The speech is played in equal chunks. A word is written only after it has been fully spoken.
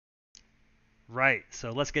Right,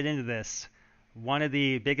 so let's get into this. One of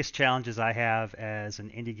the biggest challenges I have as an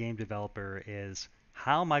indie game developer is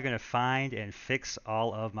how am I going to find and fix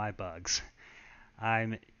all of my bugs?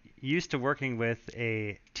 I'm used to working with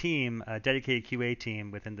a team, a dedicated QA team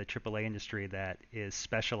within the AAA industry that is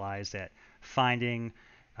specialized at finding,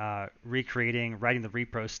 recreating, writing the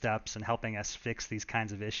repro steps, and helping us fix these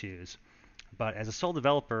kinds of issues. But as a sole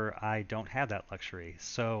developer, I don't have that luxury.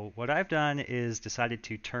 So what I've done is decided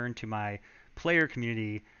to turn to my player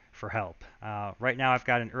community for help. Right now, I've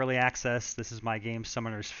got an early access. This is my game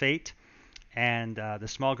Summoner's Fate, and the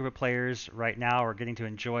small group of players right now are getting to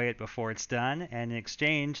enjoy it before it's done. And in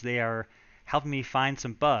exchange, they are helping me find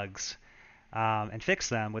some bugs and fix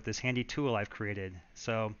them with this handy tool I've created.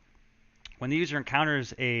 So when the user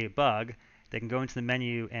encounters a bug, they can go into the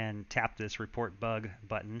menu and tap this report bug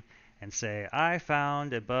button and say, I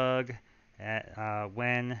found a bug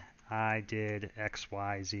when I did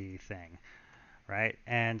XYZ thing, right?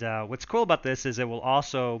 And what's cool about this is it will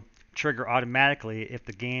also trigger automatically if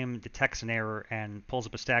the game detects an error and pulls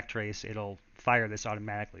up a stack trace, it'll fire this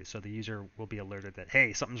automatically. So the user will be alerted that,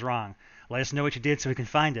 hey, something's wrong. Let us know what you did so we can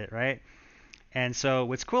find it, right? And so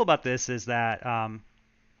what's cool about this is that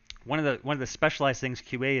one of the specialized things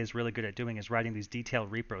QA is really good at doing is writing these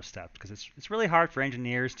detailed repro steps because it's really hard for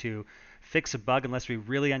engineers to fix a bug unless we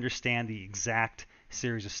really understand the exact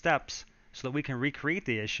series of steps so that we can recreate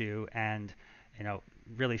the issue and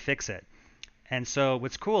really fix it. And so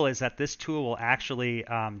what's cool is that this tool will actually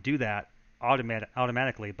do that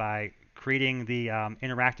automatically by creating the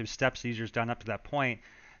interactive steps the user's done up to that point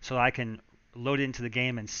so I can load it into the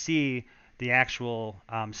game and see the actual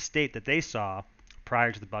state that they saw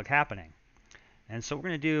prior to the bug happening. And so what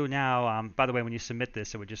we're going to do now, by the way, when you submit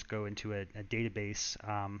this, it would just go into a database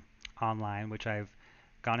online, which I've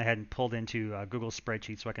gone ahead and pulled into Google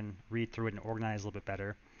Spreadsheet so I can read through it and organize a little bit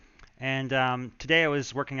better. And today I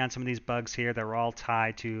was working on some of these bugs here that were all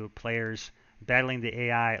tied to players battling the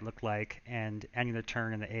AI, it looked like, and ending their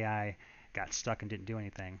turn, and the AI got stuck and didn't do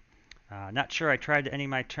anything. Not sure. I tried to end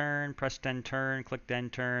my turn, pressed end turn, clicked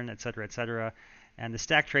end turn, etc., and the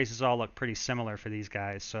stack traces all look pretty similar for these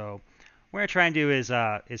guys. So what I'm going to try and do is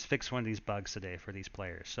fix one of these bugs today for these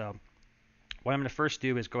players. So what I'm going to first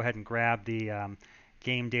do is go ahead and grab the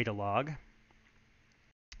game data log,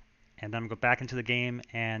 and then I'm going to go back into the game.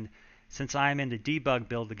 And since I'm in the debug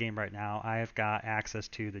build of the game right now, I have got access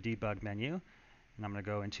to the debug menu, and I'm going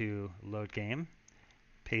to go into load game,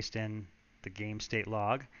 paste in the game state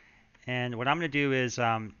log. And what I'm going to do is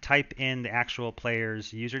type in the actual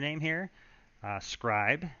player's username here,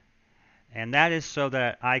 scribe, and that is so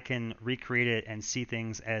that I can recreate it and see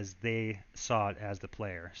things as they saw it as the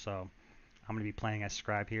player. So I'm going to be playing as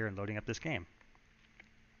scribe here and loading up this game.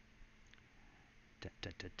 Dun,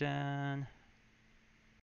 dun, dun, dun.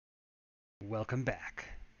 Welcome back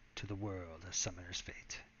to the world of Summoner's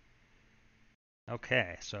Fate.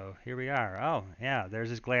 Okay, so here we are. Oh, yeah, there's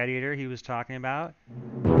his gladiator he was talking about.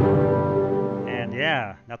 And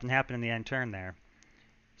yeah, nothing happened in the end turn there.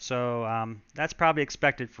 So that's probably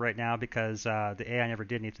expected for right now because the AI never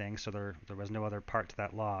did anything, so there was no other part to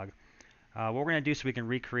that log. What we're going to do so we can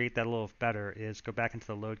recreate that a little better is go back into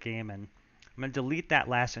the load game, and I'm going to delete that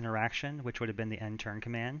last interaction, which would have been the end turn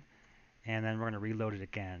command, and then we're going to reload it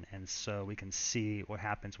again, and so we can see what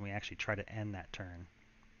happens when we actually try to end that turn.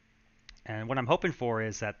 And what I'm hoping for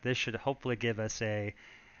is that this should hopefully give us a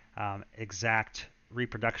exact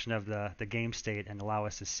reproduction of the game state and allow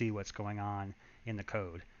us to see what's going on in the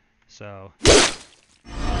code. So,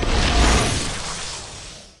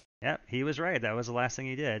 yep, he was right. That was the last thing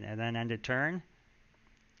he did. And then ended turn.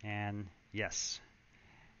 And yes.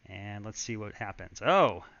 And let's see what happens.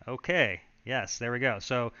 Oh, okay. Yes, there we go.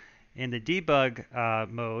 So in the debug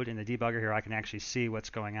mode, in the debugger here, I can actually see what's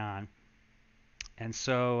going on. And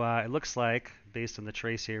so it looks like, based on the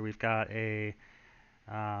trace here, we've got a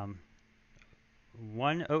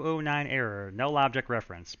 1009 error, null object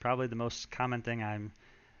reference. Probably the most common thing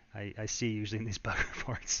I see usually in these bug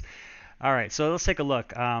reports. All right, so let's take a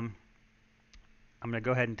look. I'm going to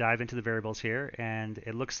go ahead and dive into the variables here, and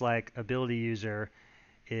it looks like ability user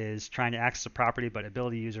is trying to access a property, but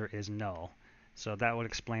ability user is null. So that would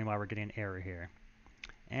explain why we're getting an error here.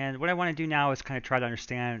 And what I want to do now is kind of try to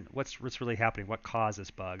understand what's really happening, what caused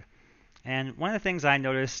this bug. And one of the things I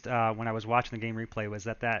noticed when I was watching the game replay was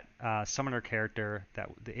that summoner character that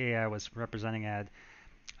the AI was representing had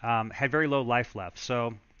very low life left.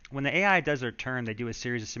 So when the AI does their turn, they do a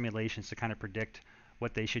series of simulations to kind of predict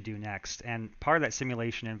what they should do next. And part of that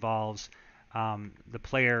simulation involves the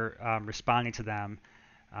player responding to them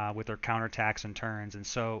with their counterattacks and turns. And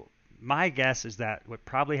so my guess is that what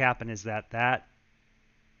probably happened is that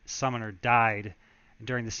summoner died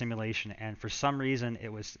during the simulation, and for some reason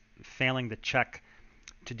it was failing the check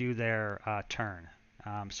to do their turn.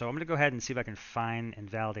 So I'm going to go ahead and see if I can find and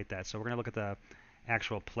validate that. So we're going to look at the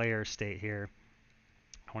actual player state here.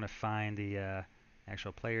 I want to find the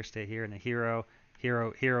actual player state here, and the hero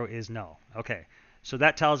is null. Okay, so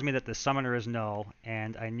that tells me that the summoner is null,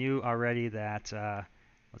 and I knew already that,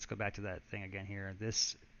 let's go back to that thing again here.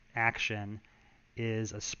 This action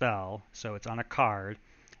is a spell, so it's on a card.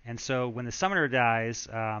 And so when the summoner dies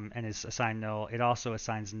and is assigned null, it also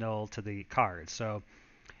assigns null to the card. So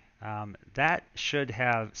that should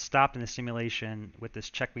have stopped in the simulation with this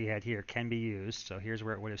check we had here, can be used. So here's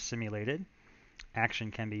where it would have simulated.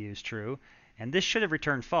 Action can be used true. And this should have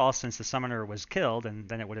returned false since the summoner was killed, and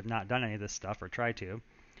then it would have not done any of this stuff or tried to.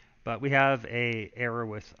 But we have a error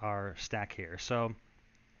with our stack here. So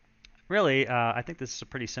really, I think this is a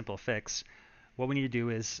pretty simple fix. What we need to do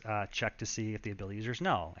is check to see if the ability user is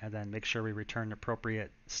null, and then make sure we return an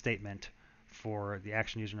appropriate statement for the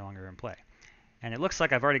action user no longer in play. And it looks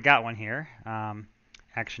like I've already got one here.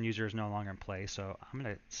 Action user is no longer in play, so I'm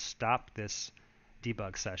going to stop this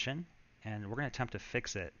debug session, and we're going to attempt to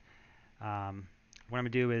fix it. What I'm going to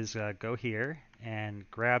do is go here and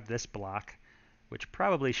grab this block, which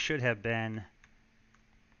probably should have been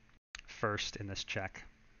first in this check.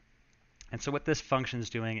 And so what this function is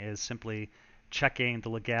doing is simply checking the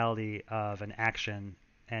legality of an action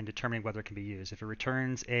and determining whether it can be used. If it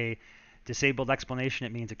returns a disabled explanation,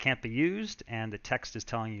 it means it can't be used, and the text is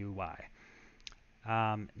telling you why.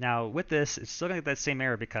 Now with this, it's still going to get that same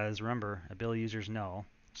error because, remember, ability user is null.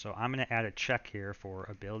 So I'm going to add a check here for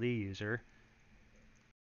ability user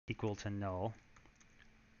equal to null,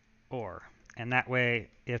 or. And that way,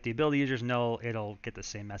 if the ability user is null, it'll get the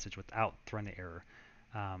same message without throwing the error.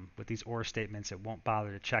 With these OR statements, it won't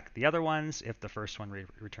bother to check the other ones if the first one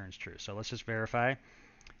returns true. So let's just verify.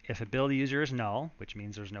 If ability user is null, which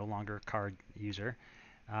means there's no longer card user,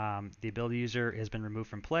 the ability user has been removed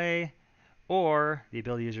from play, or the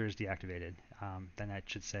ability user is deactivated, then that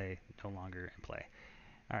should say no longer in play.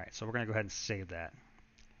 All right, so we're going to go ahead and save that.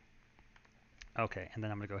 Okay, and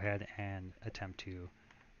then I'm going to go ahead and attempt to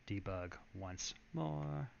debug once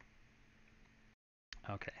more.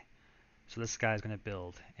 Okay, so this guy is going to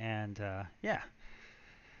build, and yeah,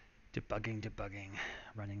 debugging,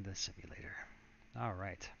 running the simulator. All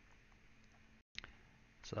right.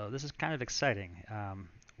 So this is kind of exciting.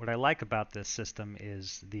 What I like about this system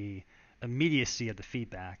is the immediacy of the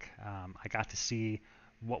feedback. I got to see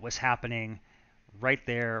what was happening right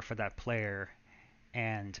there for that player,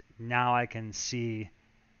 and now I can see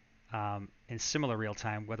in similar real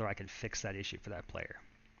time whether I can fix that issue for that player.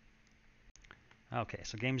 Okay,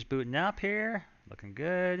 so game's booting up here, looking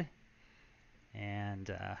good,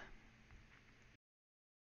 and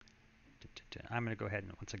I'm going to go ahead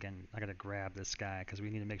and once again, I got to grab this guy because we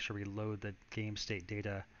need to make sure we load the game state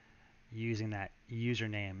data using that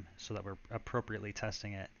username so that we're appropriately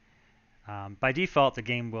testing it. By default, the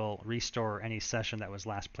game will restore any session that was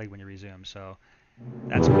last played when you resume, so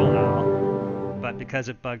that's cool now. But because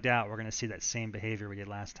it bugged out, we're going to see that same behavior we did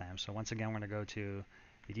last time. So once again, we're going to go to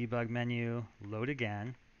the debug menu, load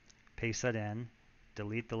again, paste that in,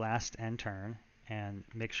 delete the last end turn, and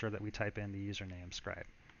make sure that we type in the username scribe.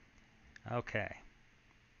 Okay.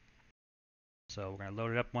 So we're going to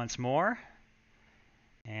load it up once more,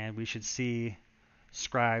 and we should see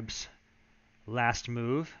Scribe's last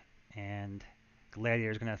move, and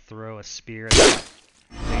Gladiator is going to throw a spear at that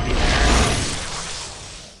lady there.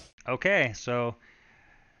 Okay, so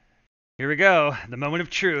here we go, the moment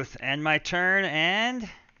of truth. End my turn, and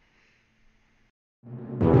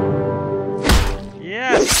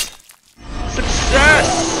yes!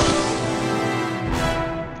 Success!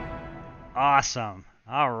 Awesome.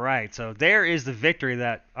 All right, so there is the victory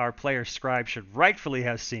that our player Scribe should rightfully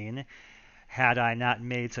have seen had I not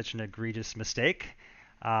made such an egregious mistake.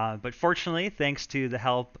 But fortunately, thanks to the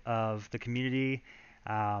help of the community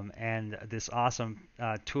and this awesome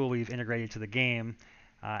tool we've integrated to the game,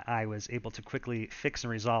 I was able to quickly fix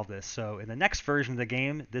and resolve this. So in the next version of the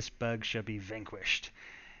game, this bug shall be vanquished,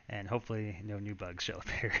 and hopefully no new bugs shall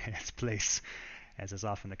appear in its place, as is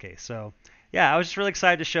often the case. So yeah, I was just really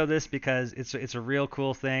excited to show this because it's a real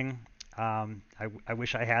cool thing. I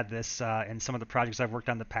wish I had this in some of the projects I've worked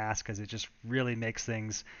on in the past because it just really makes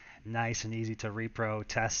things nice and easy to repro,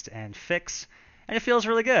 test, and fix, and it feels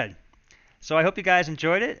really good. So I hope you guys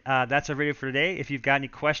enjoyed it. That's our video for today. If you've got any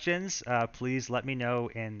questions, please let me know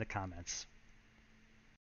in the comments.